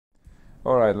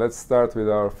Alright, let's start with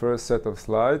our first set of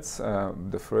slides.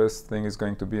 The first thing is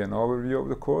going to be an overview of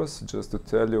the course, just to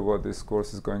tell you what this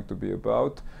course is going to be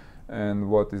about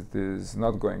and what it is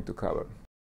not going to cover.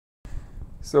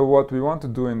 So what we want to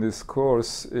do in this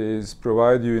course is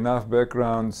provide you enough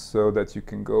background so that you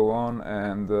can go on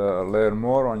and learn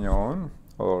more on your own,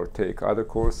 or take other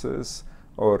courses,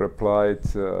 or apply it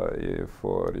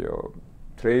for your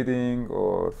trading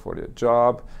or for your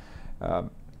job.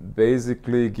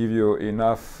 Basically give you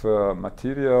enough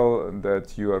material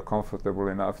that you are comfortable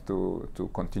enough to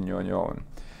continue on your own.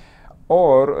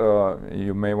 Or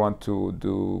you may want to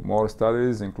do more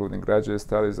studies, including graduate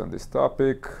studies on this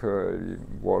topic,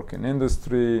 work in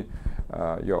industry,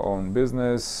 your own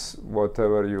business,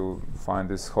 whatever you find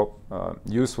this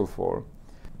useful for.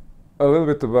 A little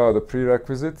bit about the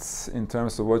prerequisites in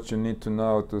terms of what you need to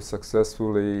know to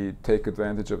successfully take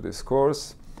advantage of this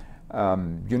course.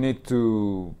 You need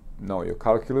to know your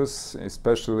calculus,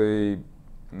 especially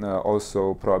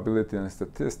also probability and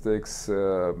statistics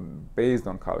based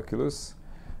on calculus.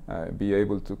 Be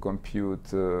able to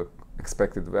compute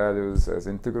expected values as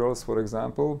integrals, for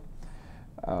example,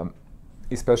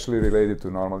 especially related to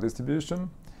normal distribution.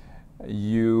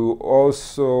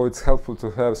 It's helpful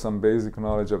to have some basic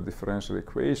knowledge of differential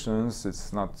equations.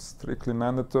 It's not strictly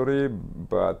mandatory,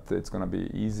 but it's going to be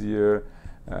easier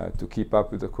to keep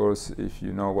up with the course if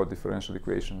you know what differential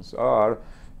equations are.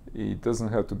 It doesn't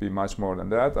have to be much more than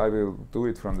that. I will do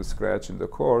it from the scratch in the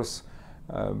course,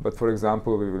 but for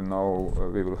example, we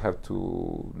will have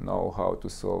to know how to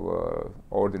solve an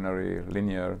ordinary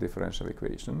linear differential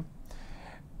equation.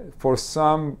 For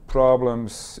some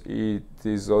problems, it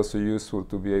is also useful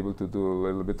to be able to do a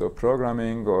little bit of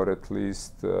programming, or at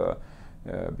least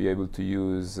be able to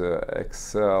use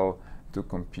Excel to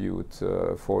compute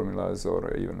formulas,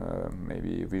 or even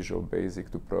maybe Visual Basic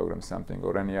to program something,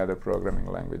 or any other programming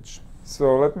language.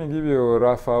 So let me give you a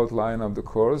rough outline of the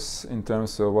course in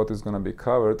terms of what is going to be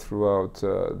covered throughout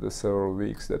the several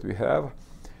weeks that we have.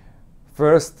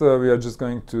 First, we are just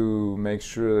going to make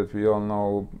sure that we all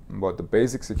know what the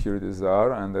basic securities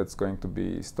are, and that's going to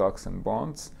be stocks and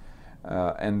bonds.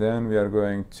 And then we are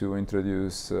going to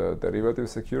introduce derivative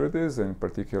securities, in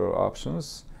particular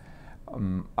options.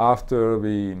 After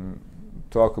we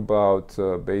talk about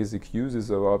basic uses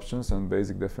of options and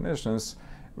basic definitions,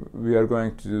 we are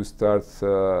going to start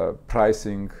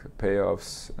pricing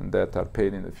payoffs that are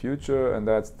paid in the future, and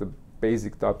that's the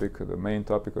basic topic, the main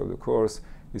topic of the course,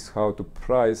 is how to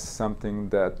price something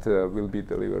that will be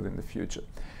delivered in the future.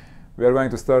 We are going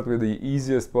to start with the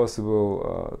easiest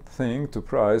possible thing to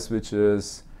price, which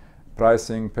is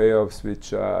pricing payoffs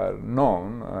which are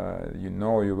known. You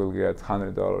know you will get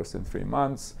 $100 in 3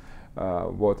 months.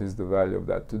 What is the value of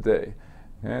that today?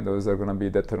 Okay, those are going to be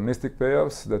deterministic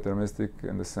payoffs, deterministic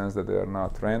in the sense that they are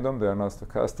not random, they are not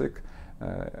stochastic,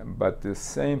 but the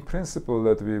same principle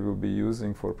that we will be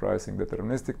using for pricing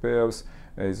deterministic payoffs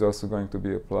is also going to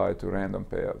be applied to random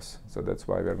payoffs. So that's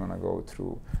why we're going to go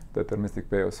through deterministic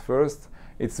payoffs first.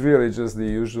 It's really just the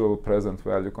usual present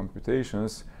value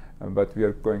computations, but we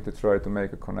are going to try to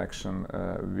make a connection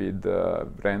with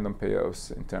random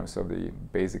payoffs in terms of the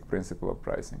basic principle of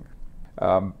pricing.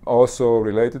 Also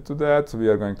related to that, we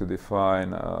are going to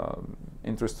define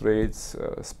interest rates,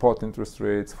 spot interest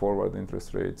rates, forward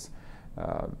interest rates,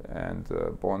 and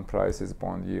bond prices,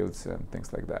 bond yields, and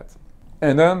things like that.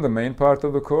 And then the main part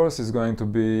of the course is going to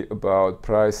be about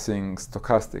pricing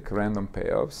stochastic random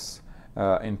payoffs.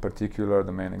 In particular,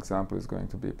 the main example is going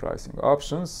to be pricing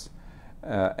options.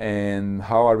 And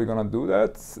how are we going to do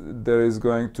that? There is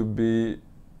going to be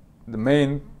the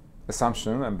main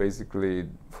assumption, and basically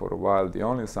for a while the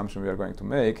only assumption we are going to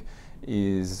make,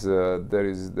 is there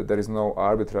is no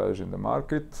arbitrage in the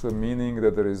market, meaning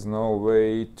that there is no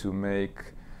way to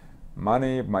make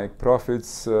money, make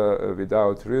profits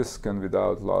without risk and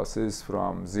without losses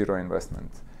from zero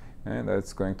investment. And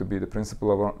that's going to be the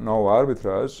principle of no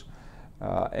arbitrage.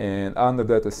 And under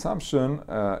that assumption,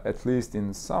 at least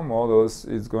in some models,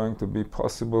 it's going to be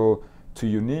possible to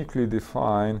uniquely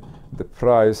define the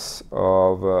price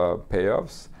of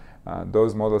payoffs.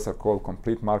 Those models are called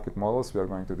complete market models. We are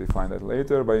going to define that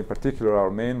later, but in particular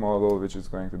our main model, which is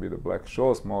going to be the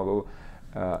Black-Scholes model,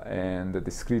 and the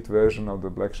discrete version of the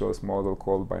Black-Scholes model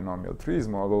called binomial trees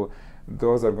model,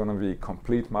 those are going to be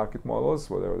complete market models,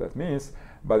 whatever that means.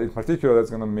 But in particular, that's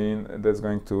going to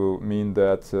mean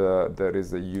that there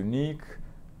is a unique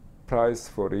price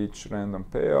for each random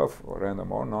payoff, or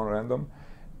random or non-random,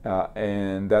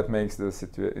 and that makes the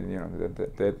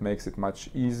that makes it much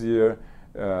easier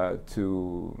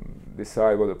to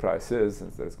decide what the price is,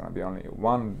 since there's going to be only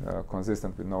one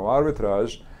consistent with no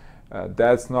arbitrage.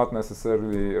 That's not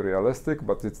necessarily realistic,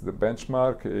 but it's the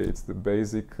benchmark, it's the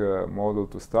basic model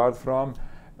to start from,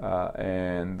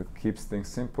 and keeps things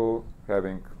simple,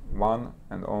 having one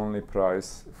and only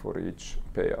price for each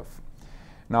payoff.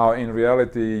 Now, in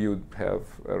reality, you have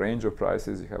a range of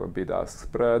prices, you have a bid-ask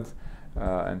spread,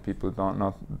 and people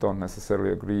don't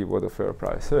necessarily agree what a fair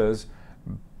price is,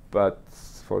 but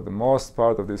for the most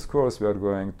part of this course, we are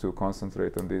going to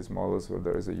concentrate on these models where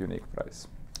there is a unique price.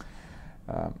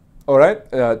 All right,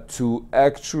 to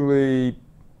actually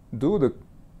do the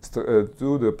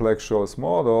Black-Scholes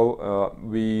model,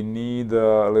 we need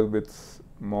a little bit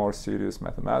more serious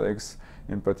mathematics.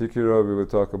 In particular, we will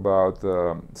talk about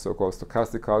so-called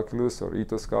stochastic calculus or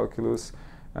ethos calculus,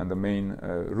 and the main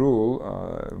rule,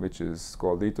 which is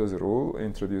called ethos rule,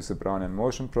 introduce a Brownian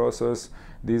motion process.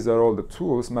 These are all the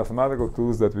tools, mathematical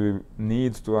tools, that we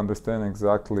need to understand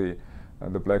exactly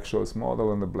the Black-Scholes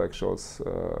model and the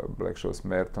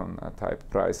Black-Scholes-Merton type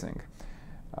pricing.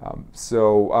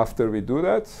 So after we do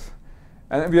that,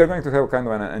 and we are going to have kind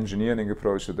of an engineering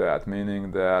approach to that,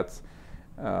 meaning that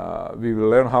we will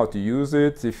learn how to use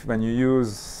it. When you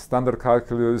use standard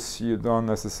calculus, you don't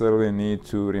necessarily need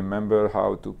to remember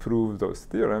how to prove those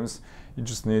theorems. You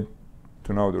just need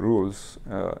to know the rules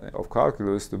of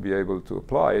calculus to be able to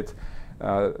apply it.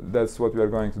 That's what we are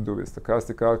going to do with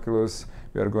stochastic calculus.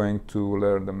 We are going to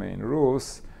learn the main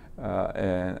rules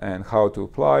and how to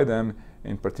apply them,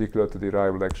 in particular to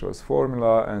derive Black-Scholes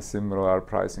formula and similar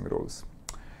pricing rules.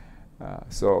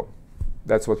 So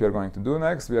that's what we are going to do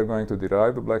next. We are going to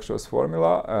derive the Black-Scholes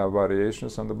formula,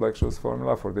 variations on the Black-Scholes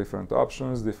formula for different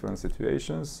options, different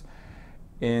situations.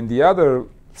 In the other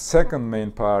second main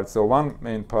part, so one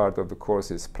main part of the course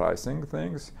is pricing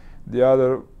things. The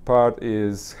other part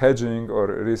is hedging or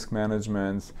risk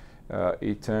management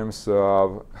in terms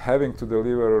of having to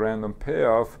deliver a random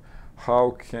payoff. How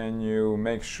can you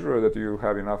make sure that you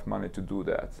have enough money to do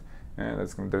that? And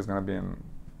there's going to be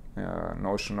a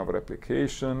notion of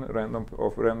replication of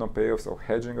random payoffs, or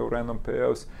hedging of random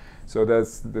payoffs. So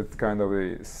that's kind of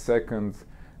the second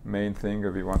main thing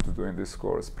that we want to do in this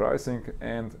course, pricing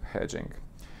and hedging.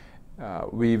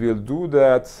 We will do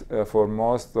that for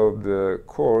most of the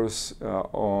course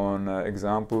on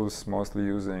examples mostly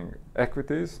using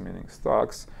equities, meaning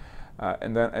stocks.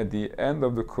 And then at the end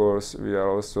of the course, we are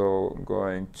also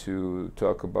going to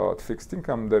talk about fixed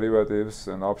income derivatives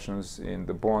and options in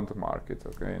the bond market,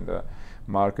 okay, in the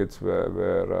markets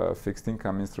where fixed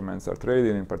income instruments are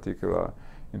traded, in particular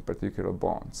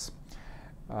bonds.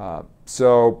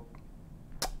 So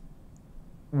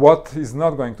what is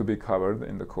not going to be covered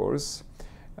in the course?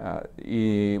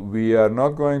 We are not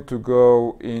going to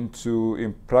go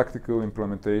into practical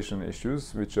implementation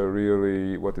issues, which are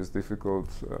really what is difficult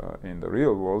in the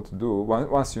real world to do.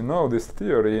 Once you know this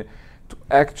theory, to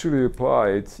actually apply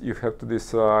it, you have to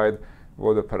decide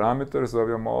what the parameters of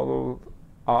your model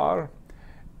are,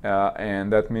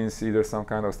 and that means either some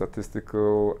kind of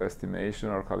statistical estimation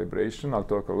or calibration. I'll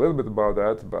talk a little bit about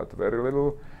that, but very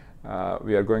little.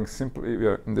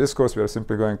 In this course, we are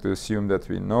simply going to assume that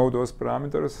we know those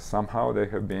parameters. Somehow they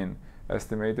have been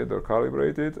estimated or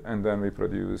calibrated, and then we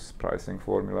produce pricing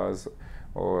formulas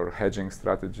or hedging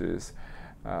strategies.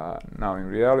 Now, in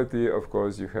reality, of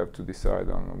course, you have to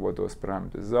decide on what those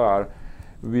parameters are.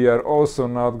 We are also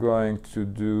not going to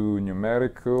do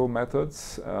numerical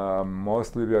methods.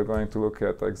 Mostly, we are going to look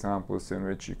at examples in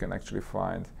which you can actually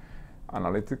find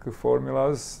analytical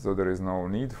formulas, so there is no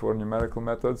need for numerical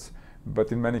methods. But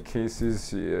in many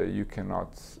cases, you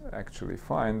cannot actually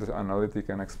find analytic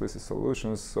and explicit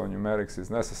solutions, so numerics is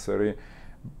necessary,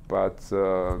 but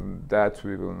that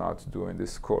we will not do in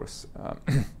this course.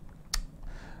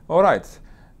 All right.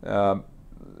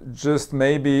 Just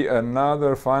maybe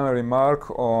another final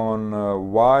remark on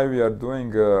why we are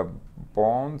doing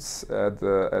bonds at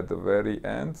the very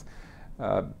end.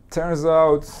 Turns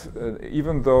out,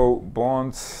 even though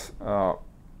bonds,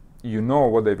 you know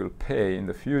what they will pay in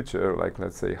the future, like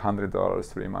let's say $100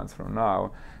 3 months from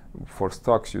now. For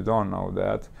stocks, you don't know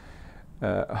that.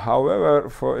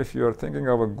 However, if you're thinking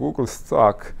of a Google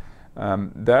stock,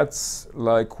 that's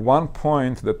like one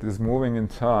point that is moving in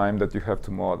time that you have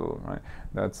to model, right?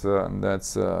 That's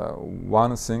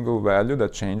one single value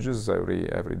that changes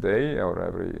every day or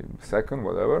every second,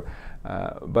 whatever.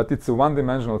 But it's a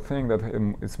one-dimensional thing that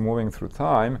is moving through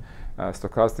time,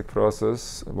 stochastic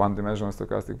process, one-dimensional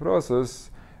stochastic process,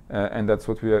 and that's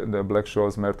what the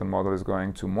Black-Scholes-Merton model is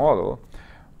going to model.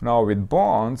 Now with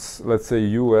bonds, let's say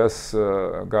U.S.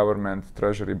 Government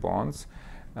treasury bonds,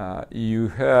 you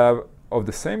have of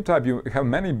the same type. You have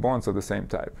many bonds of the same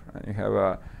type. Right? You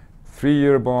have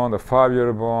 3-year bond, a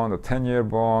 5-year bond, a 10-year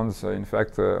bonds, in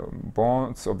fact,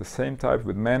 bonds of the same type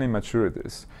with many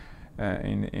maturities.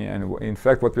 In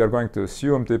fact, what we are going to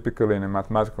assume typically in a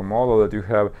mathematical model, that you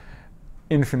have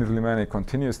infinitely many,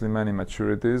 continuously many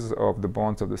maturities of the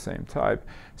bonds of the same type.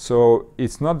 So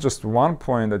it's not just one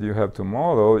point that you have to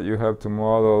model, you have to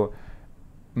model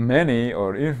many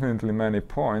or infinitely many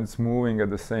points moving at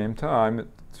the same time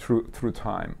through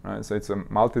time. Right? So it's a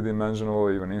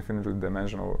multidimensional, even infinitely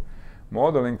dimensional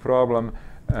modeling problem,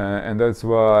 and that's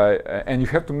why, and you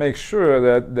have to make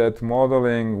sure that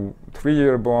modeling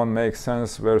 3-year bond makes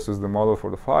sense versus the model for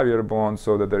the 5-year bond,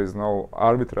 so that there is no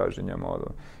arbitrage in your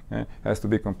model. Okay? It has to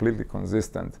be completely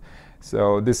consistent.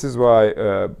 So this is why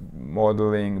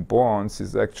modeling bonds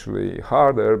is actually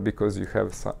harder, because you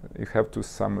have to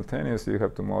simultaneously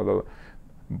model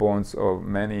bonds of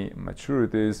many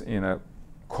maturities in a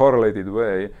correlated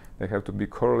way. They have to be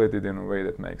correlated in a way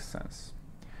that makes sense.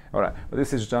 All right, but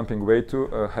this is jumping way too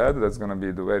ahead. That's going to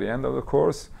be the very end of the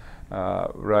course.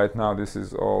 Right now, this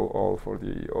is all for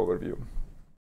the overview.